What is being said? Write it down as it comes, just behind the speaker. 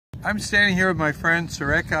I'm standing here with my friend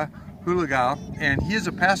Sareka Hulagal, and he is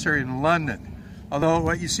a pastor in London. Although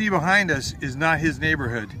what you see behind us is not his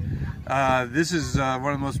neighborhood. This is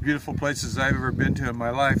one of the most beautiful places I've ever been to in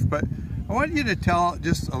my life. But I want you to tell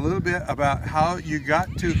just a little bit about how you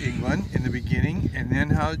got to England in the beginning, and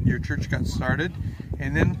then how your church got started,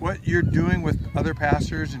 and then what you're doing with other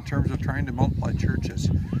pastors in terms of trying to multiply churches.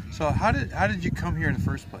 So how did you come here in the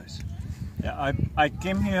first place? Yeah, I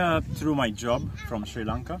came here through my job from Sri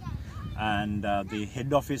Lanka, and the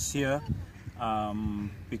head office here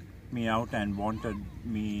picked me out and wanted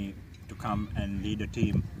me to come and lead a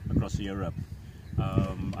team across Europe.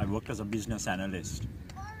 I worked as a business analyst,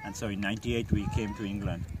 and so in '98 we came to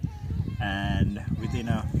England, and within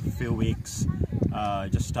a few weeks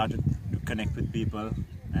just started to connect with people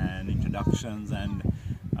and introductions, and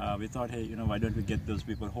we thought, hey, why don't we get those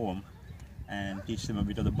people home and teach them a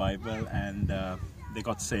bit of the Bible, and they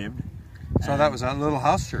got saved. So that was a little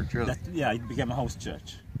house church, really? Yeah, it became a house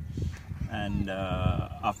church. And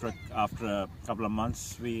after a couple of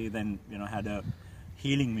months, we then had a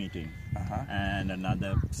healing meeting, and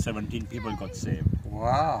another 17 people got saved.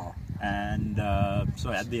 Wow! And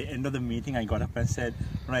so at the end of the meeting, I got up and said,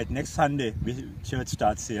 right, next Sunday, church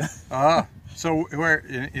starts here. So where,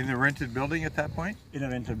 in the rented building at that point? In a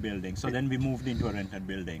rented building. So then we moved into a rented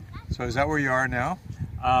building. So is that where you are now?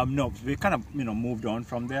 No, we kind of moved on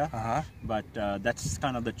from there. But that's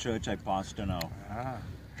kind of the church I pastor now.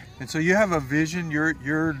 And so you have a vision.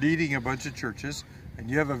 You're leading a bunch of churches, and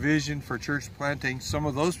you have a vision for church planting. Some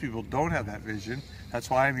of those people don't have that vision. That's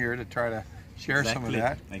why I'm here, to try to share some of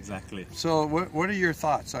that. Exactly. So what are your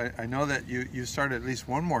thoughts? I know that you started at least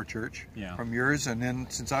one more church from yours, and then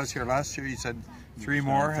since I was here last year, you said three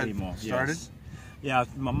more had started? Yes. Yeah,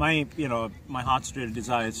 my heart's real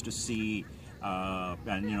desire is to see,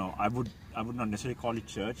 and I would not necessarily call it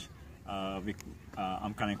church.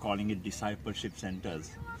 I'm kind of calling it discipleship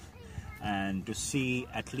centers, and to see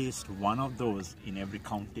at least one of those in every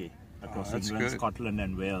county across England, Scotland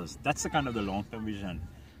and Wales. That's the kind of the long-term vision.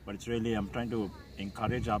 But it's really, I'm trying to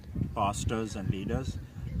encourage our pastors and leaders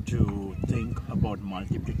to think about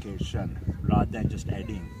multiplication rather than just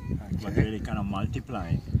adding, but really kind of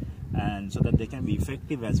multiplying, and so that they can be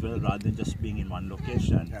effective as well, rather than just being in one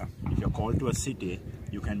location. If you're called to a city,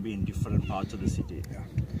 you can be in different parts of the city.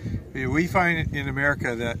 We find in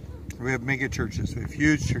America that we have mega churches, we have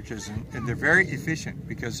huge churches, and they're very efficient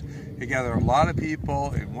because they gather a lot of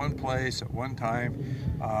people in one place at one time.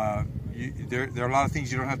 There are a lot of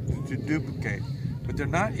things you don't have to duplicate, but they're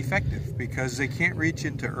not effective because they can't reach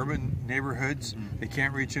into urban neighborhoods. They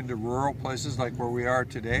can't reach into rural places like where we are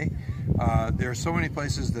today. There are so many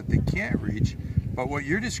places that they can't reach, but what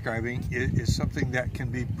you're describing is something that can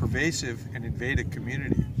be pervasive and invade a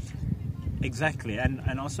community. Exactly,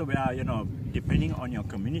 and also where, depending on your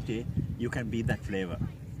community, you can be that flavor,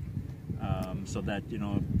 so that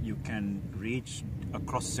you can reach a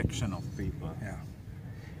cross section of people.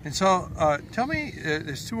 And so, tell me,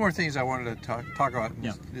 there's two more things I wanted to talk about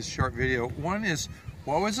in this short video. One is,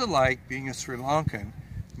 what was it like being a Sri Lankan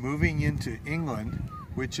moving into England,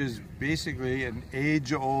 which is basically an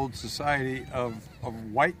age-old society of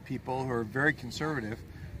white people who are very conservative?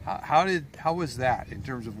 How was that in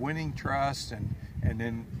terms of winning trust, and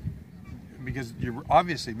then, because you're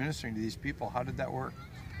obviously ministering to these people, how did that work?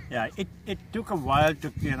 Yeah, it took a while to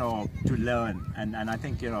to learn, and I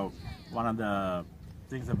think one of the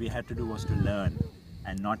things that we had to do was to learn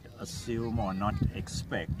and not assume or not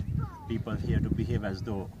expect people here to behave as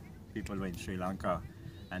though people were in Sri Lanka.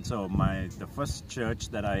 And so the first church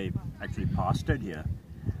that I actually pastored here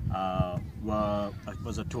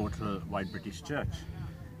was a total white British church.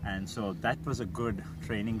 And so that was a good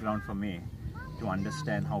training ground for me to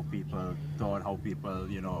understand how people thought, how people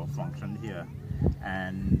functioned here,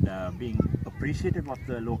 and being appreciative of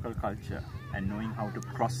the local culture and knowing how to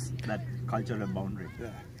cross that cultural boundary.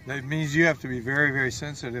 That means you have to be very, very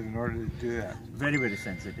sensitive in order to do that. Very, very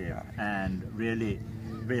sensitive, and really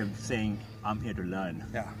way of saying, I'm here to learn.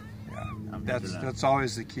 That's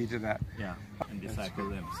always the key to that. And disciple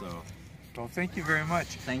them. So. Well, thank you very much.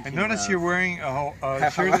 Thank you. I notice you're wearing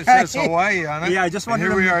a shirt that says Hawaii on it. Yeah, I just wanted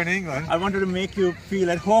here we are in England. I wanted to make you feel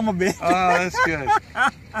at home a bit. Oh, that's good.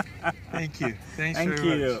 Thank you. Thanks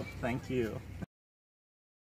very much. Thank you.